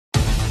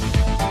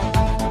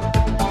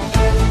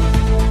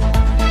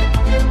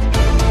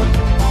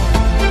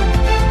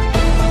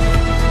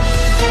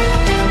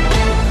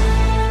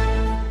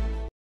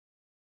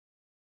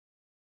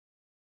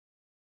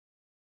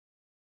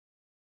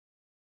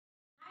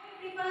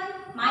everyone,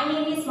 my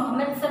name is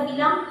Mohammed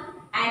Sabila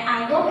and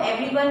I hope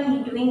everyone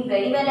is doing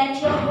very well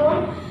at your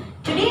home.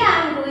 Today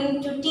I am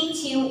going to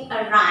teach you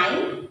a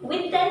rhyme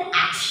with an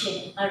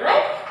action.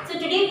 Alright, so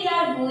today we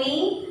are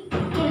going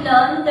to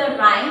learn the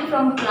rhyme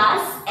from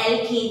class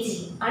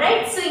LKG.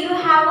 Alright, so you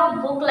have a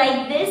book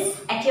like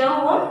this at your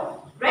home,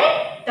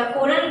 right? The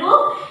Coral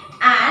book,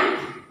 and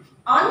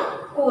on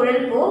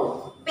Coral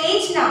book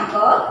page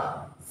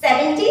number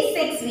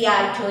 76 we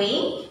are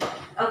doing.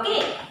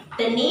 Okay,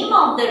 the name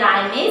of the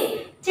rhyme is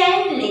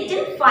 10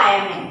 Little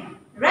Firemen,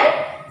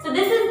 right? So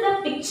this is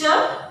the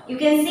picture. You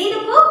can see the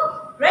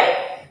book,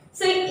 right?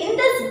 So in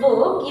this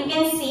book, you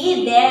can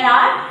see there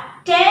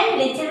are 10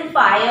 little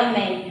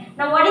firemen.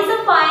 Now what is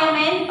a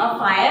fireman? A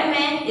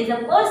fireman is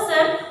a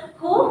person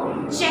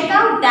who check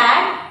out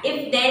that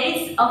if there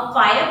is a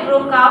fire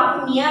broke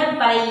out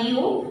nearby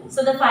you.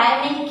 So the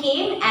fireman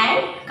came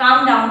and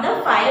calmed down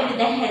the fire with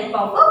the help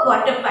of a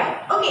water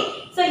pipe.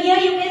 Okay, so here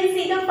you can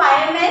see the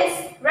firemen,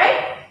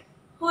 right?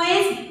 Who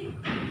is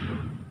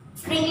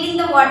sprinkling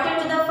the water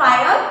to the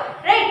fire,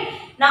 right?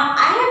 Now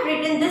I have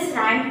written this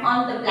rhyme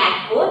on the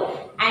blackboard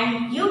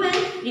and you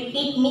will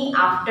repeat me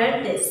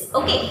after this.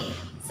 Okay,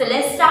 so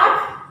let's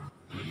start.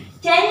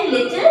 10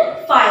 little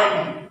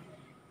firemen.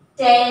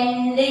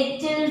 10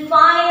 little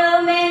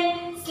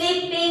firemen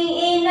sleeping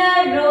in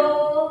a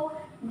row.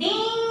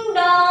 Ding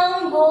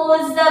dong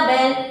goes the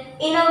bell,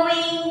 in a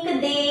wink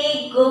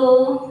they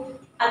go.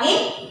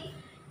 Again.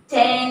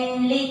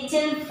 10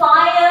 little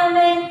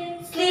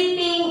firemen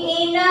sleeping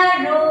in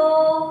a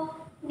row.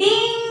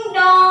 Ding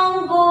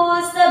dong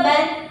goes the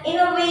bell, in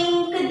a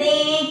wink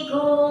they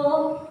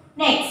go.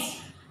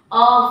 Next.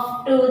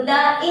 Off to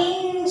the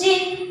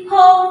engine,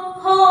 ho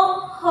ho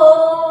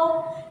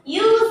ho.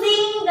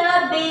 Using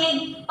the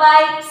big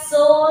pipe,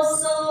 so.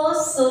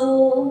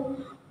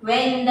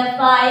 When the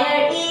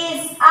fire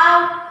is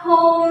out,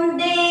 home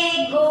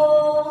they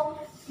go.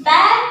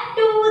 Back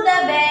to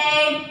the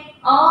bed,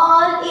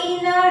 all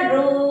in a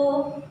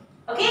row.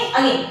 Okay,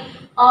 again.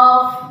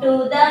 Off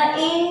to the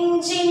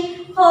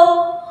engine,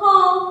 ho ho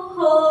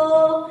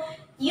ho.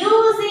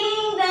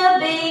 Using the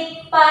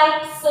big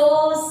pipe,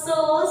 so.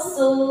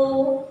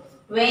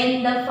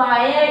 When the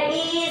fire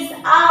is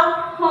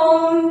out,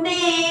 home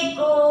they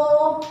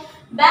go.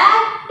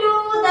 Back to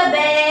the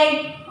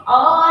bed,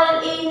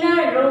 all in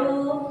a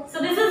row. So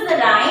this is the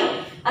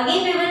rhyme.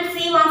 Again we will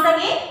see once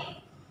again.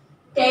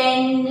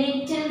 10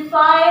 little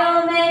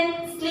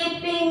firemen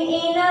sleeping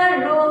in a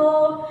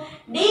row.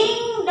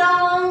 Ding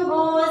dong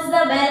goes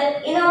the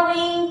bell, in a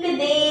wink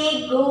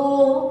they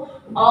go.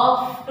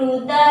 Off to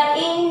the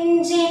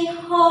engine,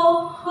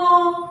 ho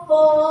ho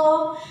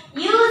ho.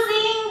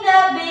 Using the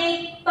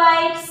big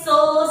pipe, so.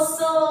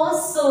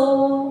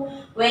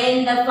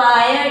 When the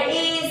fire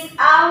is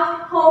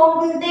out,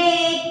 home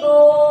they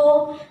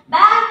go.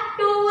 Back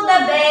to the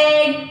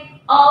bed,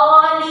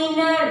 all in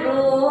a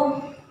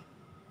row.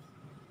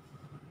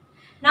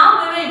 Now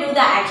we will do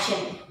the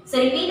action. So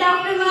repeat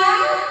after me.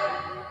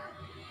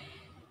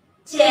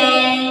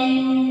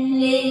 10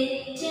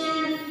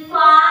 little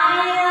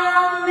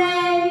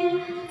firemen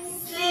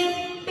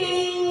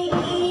sleeping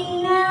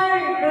in a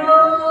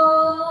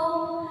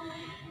row.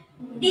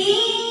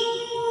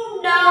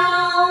 Ding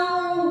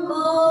dong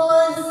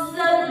goes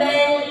the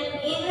bell,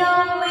 in a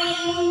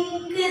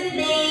wink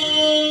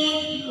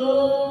they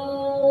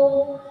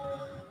go.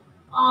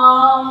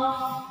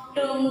 Off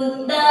to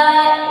the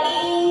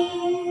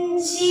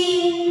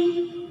engine, ho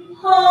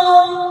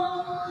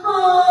ho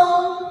ho.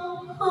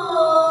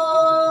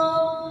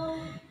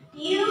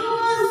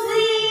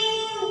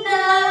 Using the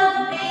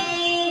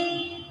big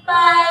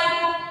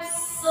pipe, so.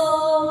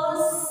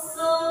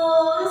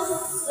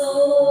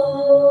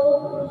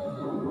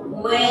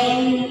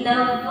 When the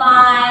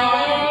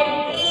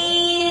fire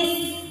is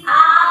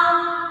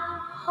out,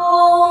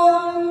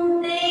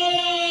 home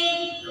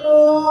they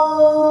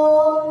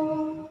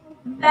go.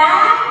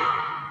 Back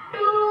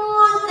to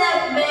the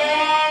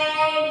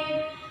bed,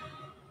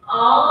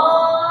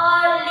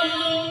 all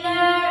in a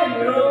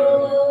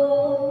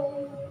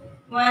row.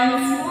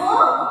 Once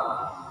more.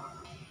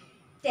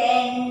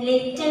 10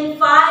 little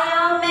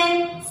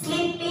firemen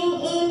sleeping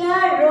in a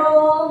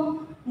row.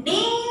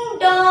 Ding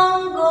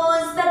dong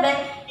goes the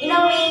bell, in a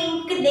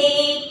wink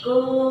they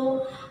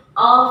go.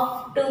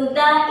 Off to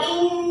the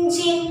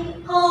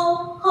engine,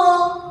 ho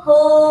ho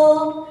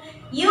ho.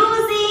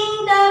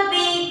 Using the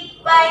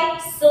big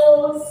pipe, so.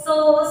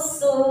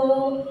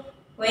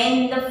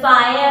 When the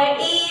fire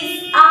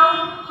is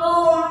out,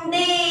 home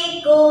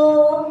they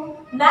go.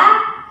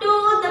 Back to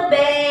the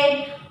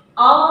bed,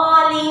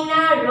 all in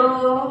a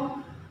row.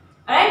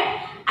 Alright,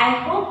 I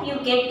hope you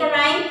get the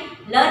rhyme,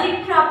 learn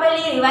it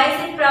properly,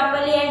 revise it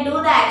properly and do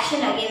the action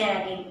again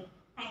and again.